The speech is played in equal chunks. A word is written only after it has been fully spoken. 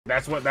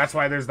That's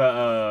why there's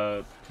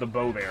the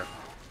bow there,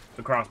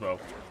 the crossbow,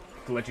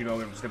 to let you know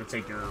they're just gonna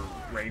take your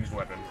ranged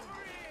weapon.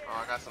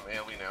 Oh, I got some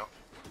AoE now.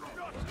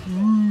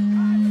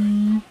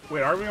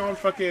 Wait, are we on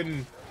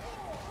fucking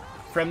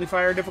friendly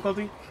fire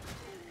difficulty?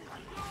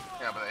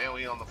 Yeah, but the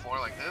AoE on the floor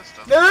like this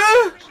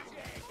doesn't.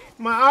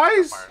 My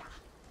eyes. Fire.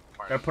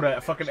 Gotta put a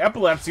fucking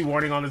epilepsy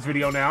warning on this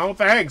video now.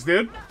 Thanks,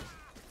 dude.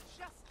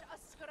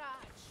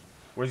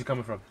 Where's he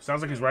coming from?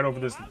 Sounds like he's right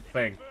over this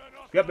thing.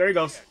 Yep, there he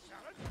goes.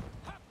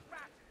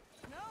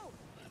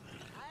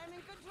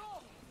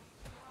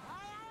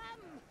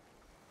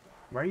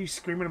 Why are you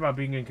screaming about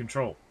being in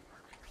control?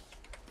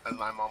 As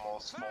I'm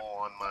almost full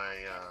on my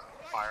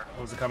fire.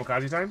 Oh, was it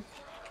kamikaze time?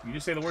 You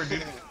just say the word,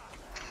 dude.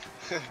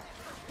 There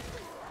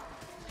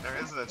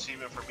is an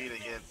achievement for me to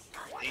get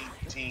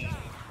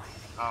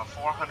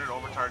 400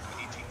 overcharge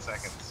in 18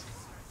 seconds.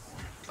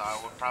 So I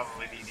would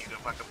probably need you to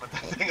fucking put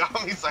that thing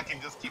on me so I can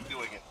just keep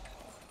doing it.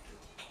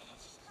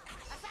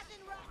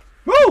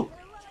 Woo!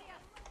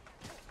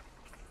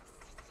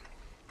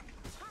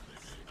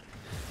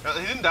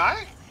 He didn't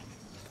die?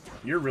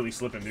 You're really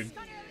slipping, dude.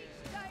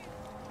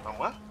 On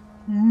what?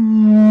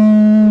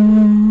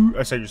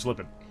 I said you're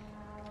slipping.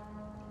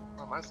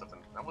 How am I slipping?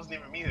 That wasn't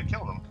even me that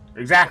killed him.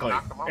 Exactly.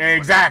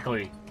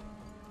 Exactly.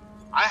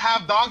 I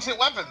have dog shit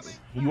weapons.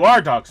 You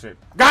are dog shit.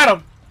 Got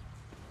him!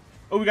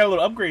 Oh, we got a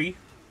little upgrade.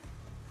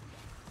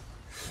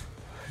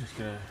 Just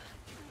gonna...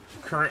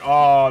 Current...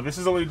 Oh, this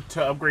is only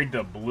to upgrade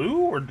to blue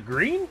or to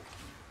green?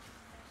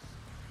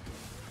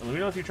 Let me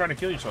know if you're trying to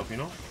kill yourself, you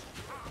know?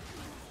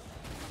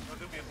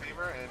 Do me a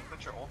favor and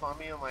put your ult on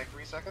me in like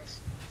 3 seconds.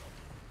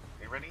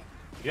 You ready?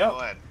 Yep. Go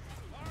ahead.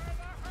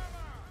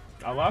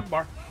 Allah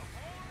Akbar.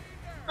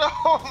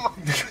 Oh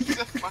my god,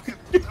 that's fucking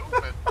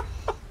stupid.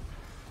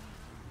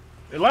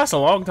 It lasts a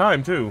long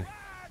time, too.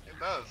 It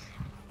does.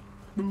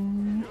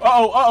 Uh-oh,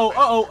 uh-oh,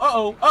 uh-oh,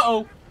 uh-oh,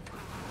 uh-oh.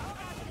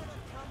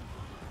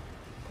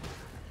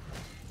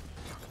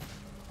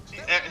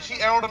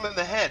 She arrowed him in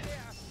the head.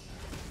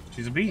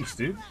 She's a beast,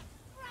 dude.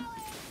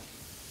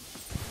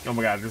 Oh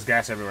my god, there's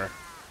gas everywhere.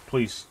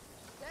 Please.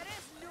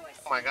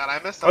 Oh my god, I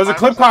missed the Oh, there's a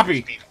clip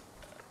copy.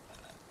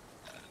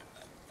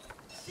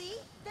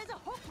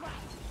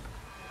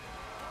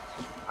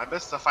 I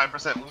missed the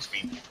 5% move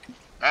speed.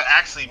 That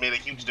actually made a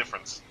huge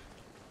difference.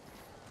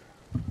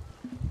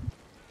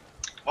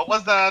 What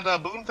was that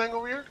boon thing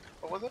over here?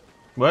 What was it?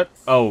 What?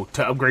 Oh,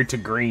 to upgrade to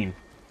green.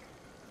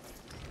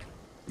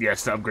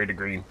 Yes, to upgrade to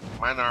green.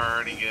 Mine are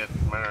already good.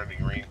 Mine are already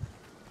green.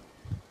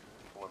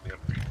 Let me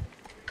upgrade.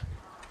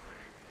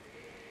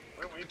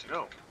 Where do we need to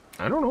go?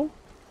 I don't know.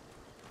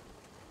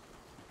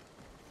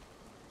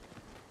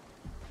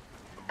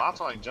 The bots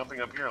are like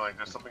jumping up here like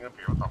there's something up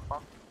here. What the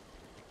fuck?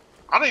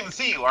 I don't even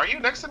see you. Are you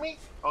next to me?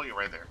 Oh, you're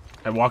right there.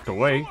 I walked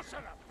away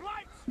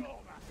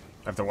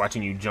after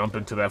watching you jump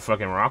into that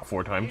fucking rock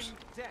 4 times.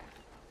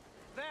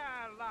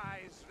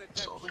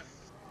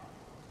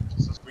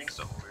 This is green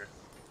stuff over here.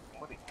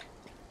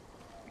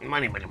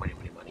 Money, money, money,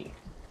 money, money.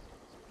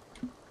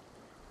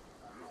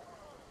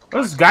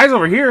 Well, there's guys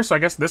over here, so I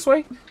guess this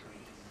way?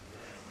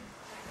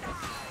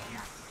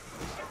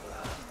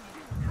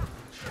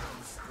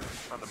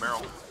 On the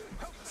barrel.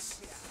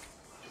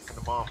 Get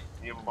the bomb.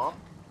 You have a bomb?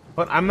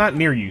 But I'm not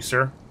near you,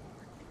 sir.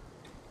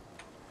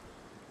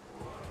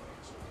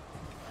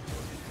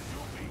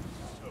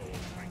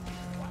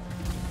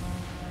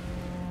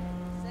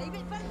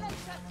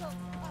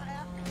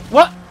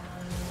 What?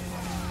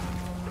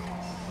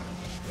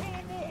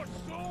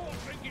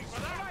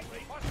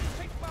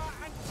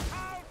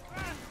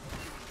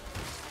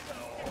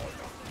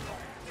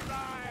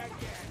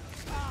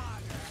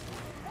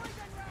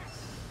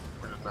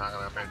 We're just not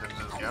gonna pay attention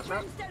to this gas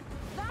trap?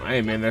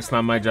 Hey, man, that's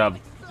not my job.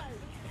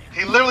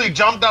 He literally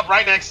jumped up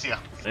right next to you.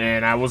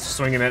 And I was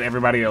swinging at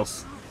everybody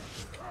else.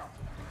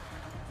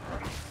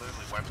 Literally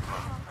wiped him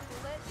out.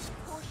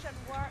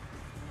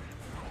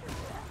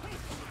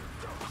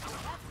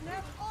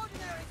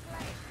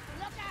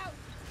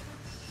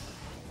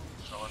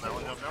 So when that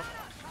one jumped up?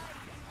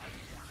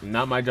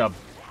 Not my job.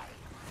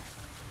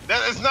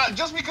 That is not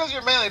just because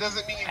you're melee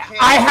doesn't mean you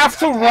can't. I have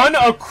to run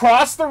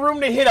across the room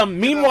to hit him.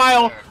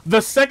 Meanwhile,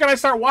 the second I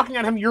start walking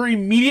at him, you're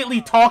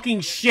immediately talking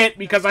shit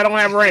because I don't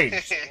have range.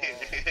 It's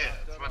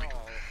funny.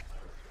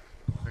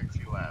 Makes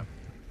you laugh.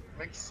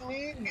 Makes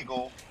me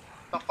giggle.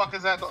 The fuck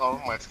is that? Oh,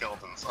 my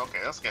skeletons. Okay,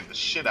 that scared the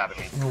shit out of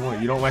me.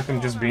 What, you don't like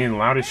them just being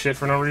loud as shit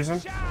for no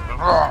reason?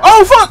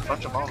 Oh, fuck!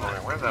 Bunch of bombs over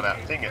here. Where's that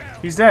at? Dang it.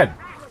 He's dead.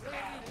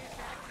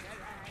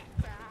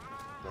 You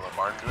want a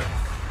bar to it?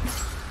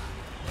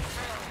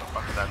 What the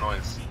fuck is that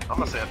noise? I'm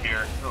gonna stay up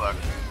here. Good luck.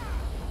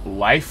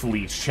 Life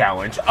leech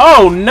challenge.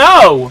 Oh,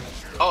 no!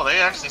 Oh, they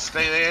actually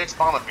stay. They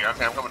spawn up here.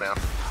 Okay, I'm coming down.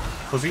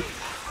 Pussy.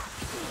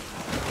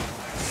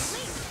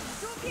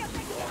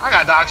 I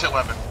got a dog shit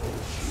weapon.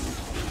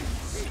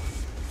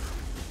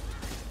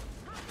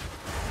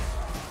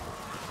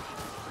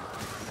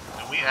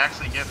 Did we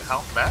actually get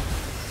health back?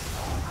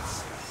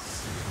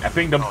 I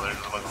think the... Oh, there's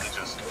the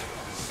leeches.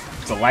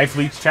 It's a life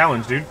leech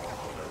challenge, dude.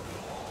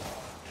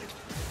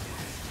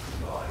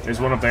 There's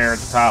one up there at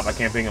the top. I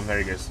can't ping him. There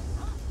he goes.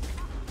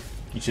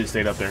 You should have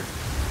stayed up there.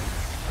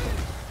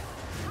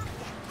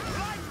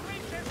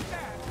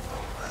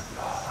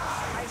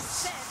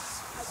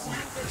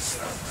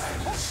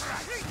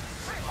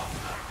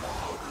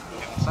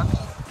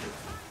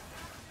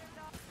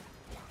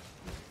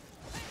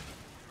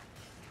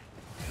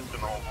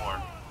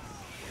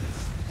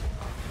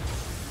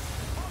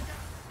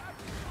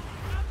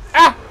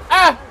 Ah!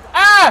 Ah!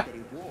 Ah!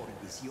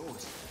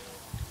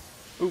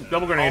 Ooh,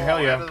 double grenade,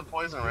 hell yeah. Out of the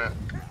poison rat.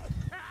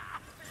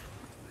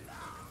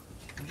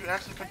 Did you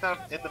actually pick that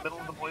up in the middle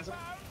of the poison?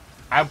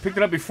 I picked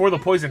it up before the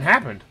poison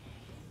happened.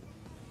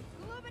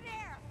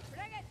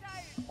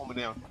 Hold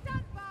me down.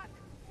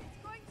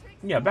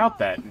 Yeah, about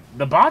that.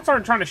 The bots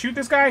aren't trying to shoot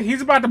this guy.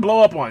 He's about to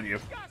blow up on you.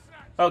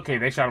 Okay,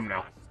 they shot him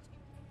now.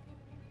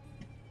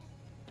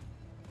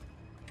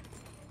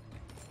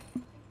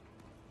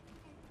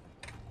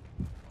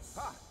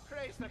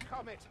 Praise the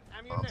comet.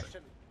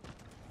 Ammunition.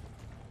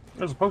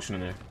 There's a potion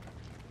in there.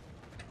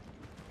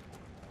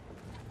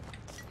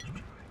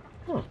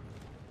 Huh.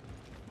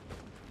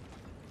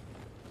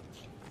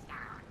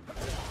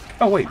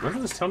 Oh wait,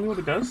 doesn't this tell me what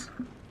it does?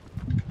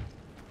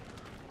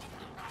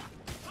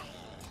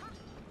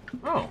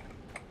 Oh.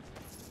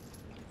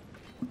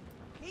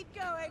 Keep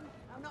going.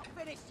 I'm not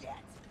finished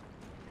yet.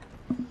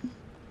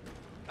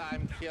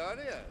 I'm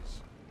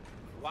curious.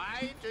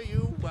 Why do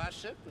you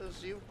worship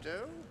as you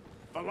do?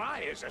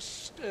 Valai is a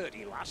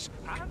sturdy lass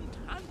and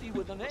handy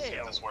with an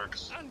ale. This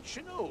works. And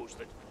she knows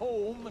that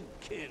home and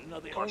kin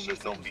are the Of course, only there's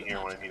things nobody that here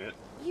when matter. I need it.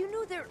 You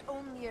know they're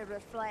only a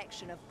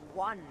reflection of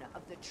one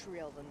of the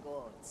Trillion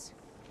gods.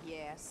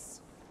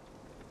 Yes.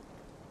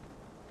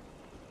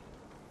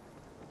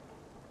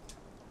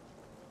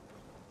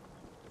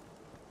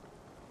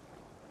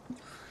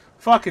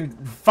 Fucking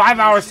 5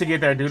 hours to get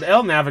there, dude.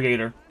 L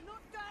Navigator. I'm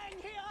not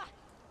dying here.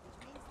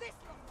 Which means this.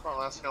 Oh,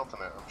 that's skeleton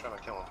it. I'm trying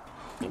to kill him.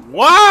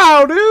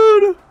 Wow,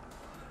 dude!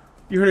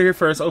 You heard it here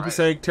first.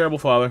 OPSANK, terrible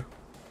father.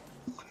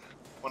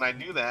 When I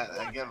do that,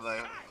 I get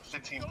the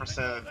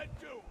 15%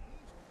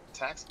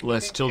 tax.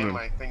 Less children. And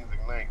my things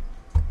ignite.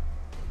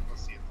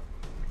 Let's see it.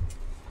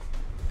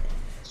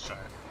 Let's try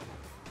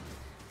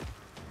it.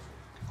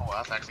 Oh,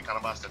 that's actually kind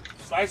of busted.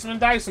 Slice him and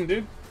dice him,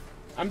 dude.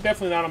 I'm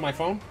definitely not on my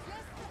phone.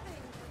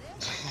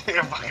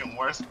 You're fucking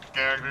worst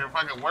character. You're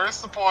fucking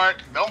worst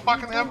support. Don't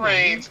fucking have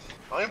range.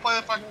 Don't even play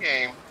the fucking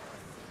game.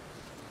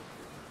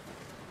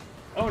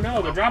 Oh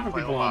no, they're dropping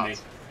people on me.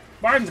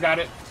 Barton's got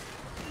it.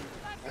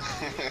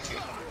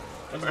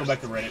 Let's go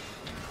back to Reddit.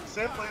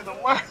 Simply the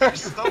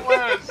worst. The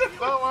worst.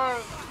 The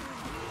worst.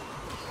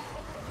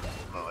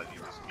 I'll let you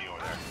just be over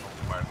there.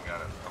 Barton got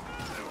it. I'm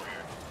gonna stay over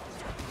here.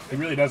 He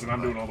really doesn't.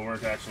 I'm doing all the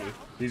work, actually.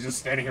 He's just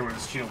standing here with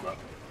his shield up.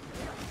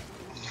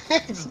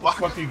 Just What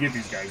the fuck do you get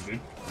these guys, dude?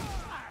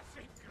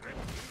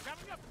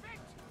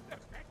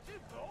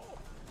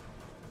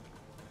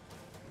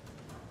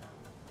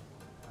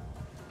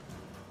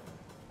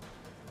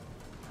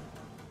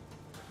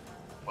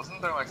 Wasn't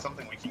there like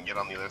something we can get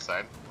on the other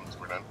side once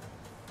we're done?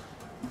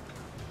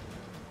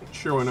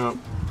 Sure went up.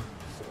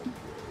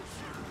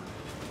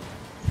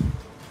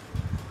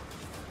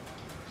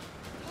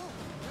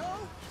 No.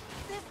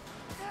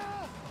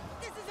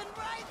 This isn't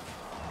right.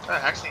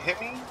 That actually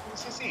hit me?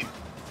 CC.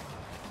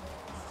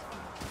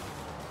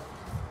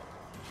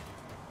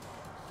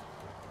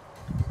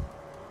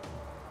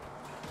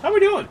 How we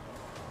doing?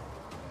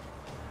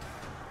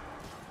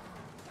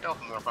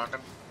 Skeletons are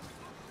fucking.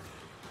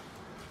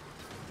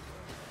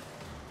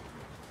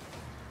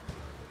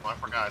 Oh, I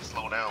forgot to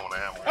slow down when I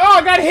have one. Oh,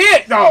 I got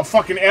hit! Oh,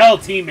 fucking L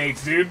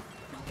teammates, dude.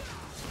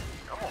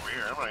 I'm over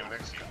here. I'm not even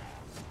next to you.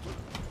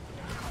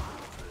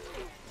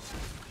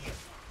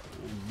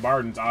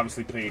 Barton's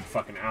obviously paid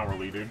fucking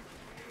hourly, dude.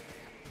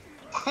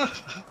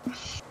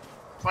 That's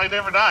why he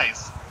never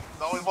dies.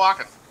 He's always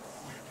walking.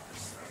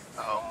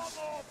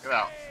 Uh-oh. Get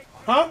out.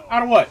 Huh?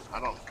 Out of what? I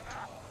don't.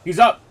 He's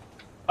up.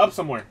 Up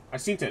somewhere. I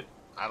seen it.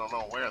 I don't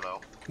know where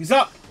though. He's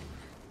up.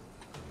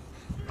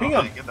 Ping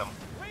Oh, him. Get them.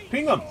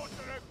 Ping him.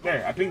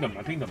 There, I pinged him.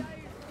 I pinged him.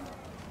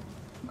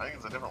 I think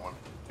it's a different one.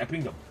 I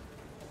pinged him.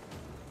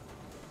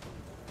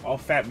 All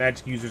fat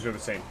magic users are the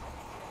same.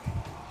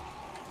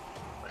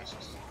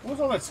 Racist. What was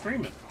all that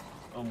screaming?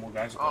 Oh, more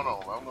guys. Oh no,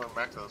 I'm going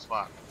back to the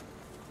spot.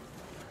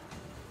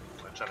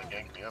 They're trying to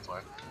gank me. That's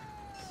why.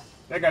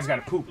 That guy's got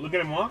to poop. Look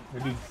at him walk.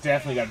 That dude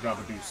definitely got to drop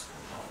a deuce.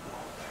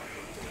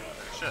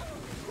 Shit.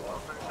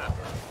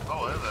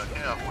 Oh, there's a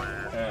chaos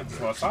warrior. That's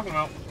what I was talking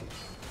about.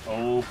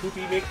 Oh,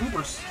 poopy make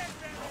poopers.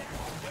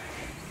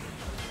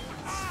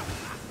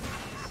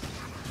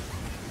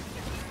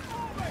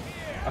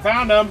 I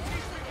found him.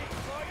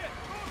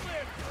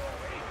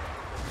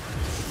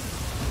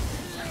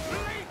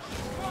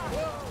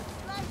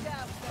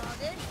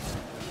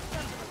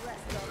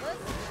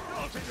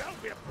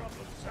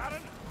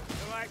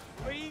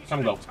 Time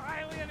to go.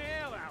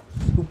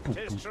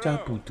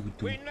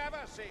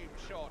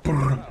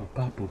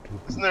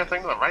 Isn't there a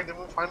thing to the right that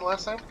we find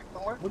last time?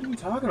 Somewhere? What are you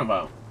talking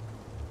about?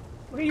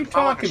 What are you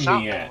Found like a talking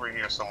shop me at? over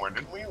here somewhere,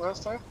 didn't we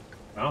last time?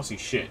 I don't see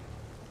shit.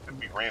 Could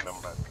be random,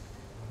 but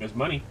There's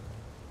money.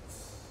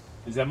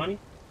 Is that money?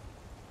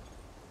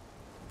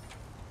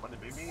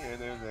 money, baby.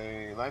 And there's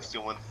a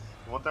lifesteal one.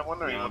 You want that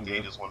one or you want the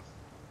Aegis one?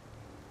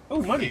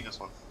 Oh, money. Aegis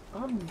one.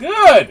 I'm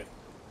good.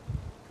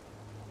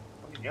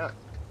 What do you got?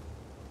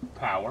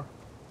 Power.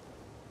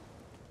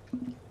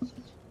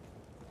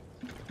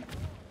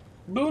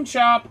 Boon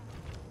Chop.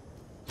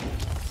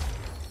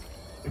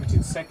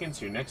 15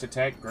 seconds, your next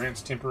attack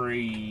grants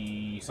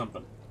temporary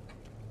something.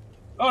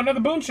 Oh, another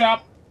Boon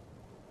Chop.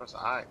 Where's the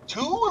eye? 2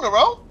 in a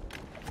row?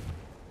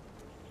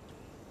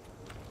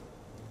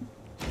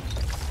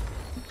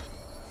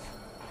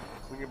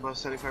 When you're above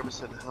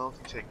 75% health,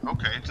 you take.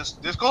 Okay,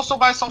 just goes so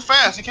by so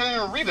fast, you can't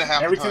even read it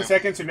half Every the time. 10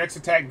 seconds, your next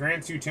attack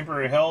grants you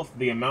temporary health.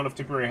 The amount of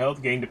temporary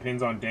health gained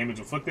depends on damage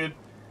inflicted.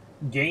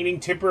 Gaining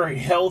temporary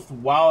health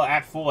while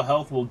at full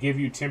health will give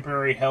you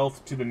temporary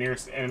health to the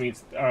nearest enemy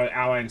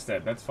ally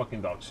instead. That's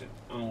fucking dog shit.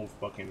 Oh,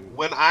 fucking...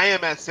 When I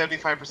am at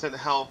 75%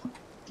 health,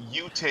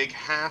 you take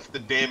half the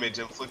damage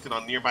inflicted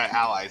on nearby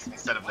allies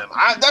instead of them.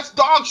 That's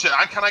dog shit.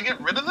 Can I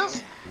get rid of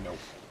this? Nope.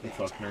 You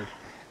fuck nerd.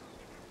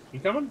 You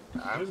coming?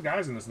 There's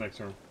guys in this next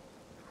room.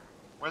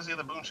 Where's the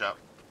other boon shop?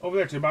 Over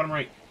there to the bottom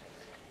right.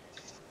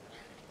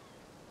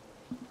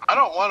 I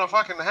don't want to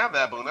fucking have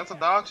that boon. That's a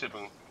dog shit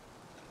boon.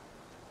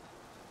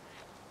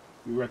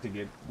 You were to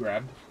get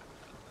grabbed.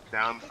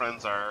 Down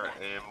friends are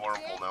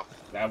immortal now.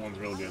 That one's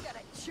real good.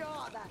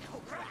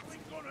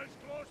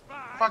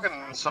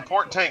 Fucking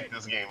support tank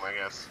this game, I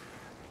guess.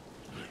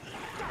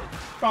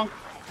 Bonk.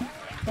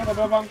 Bonk.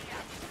 Bonk.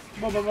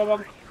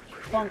 Bonk.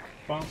 Bonk.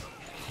 Bonk.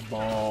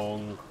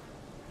 Bonk.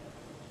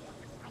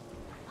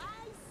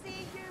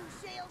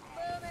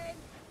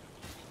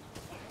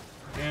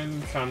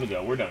 And time to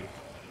go. We're done.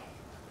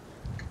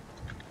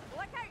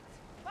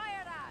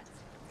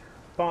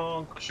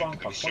 Bonk,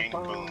 bonk, bonk,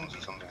 bonk, boons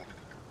or something.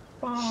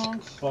 bonk,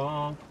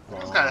 bonk,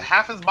 This bonk. guy,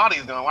 half his body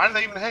is gone. Why did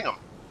they even hang him?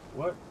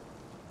 What?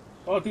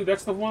 Oh, dude,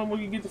 that's the one where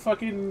you get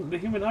the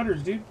human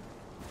udders, dude.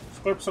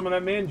 Slurp some of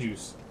that man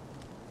juice.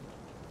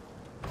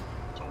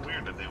 It's so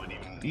weird that they would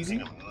even Easy.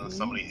 hang him unless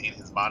somebody ate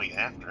his body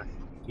after.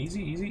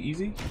 Easy, easy,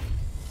 easy.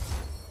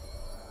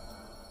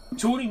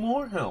 20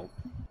 more? Hell.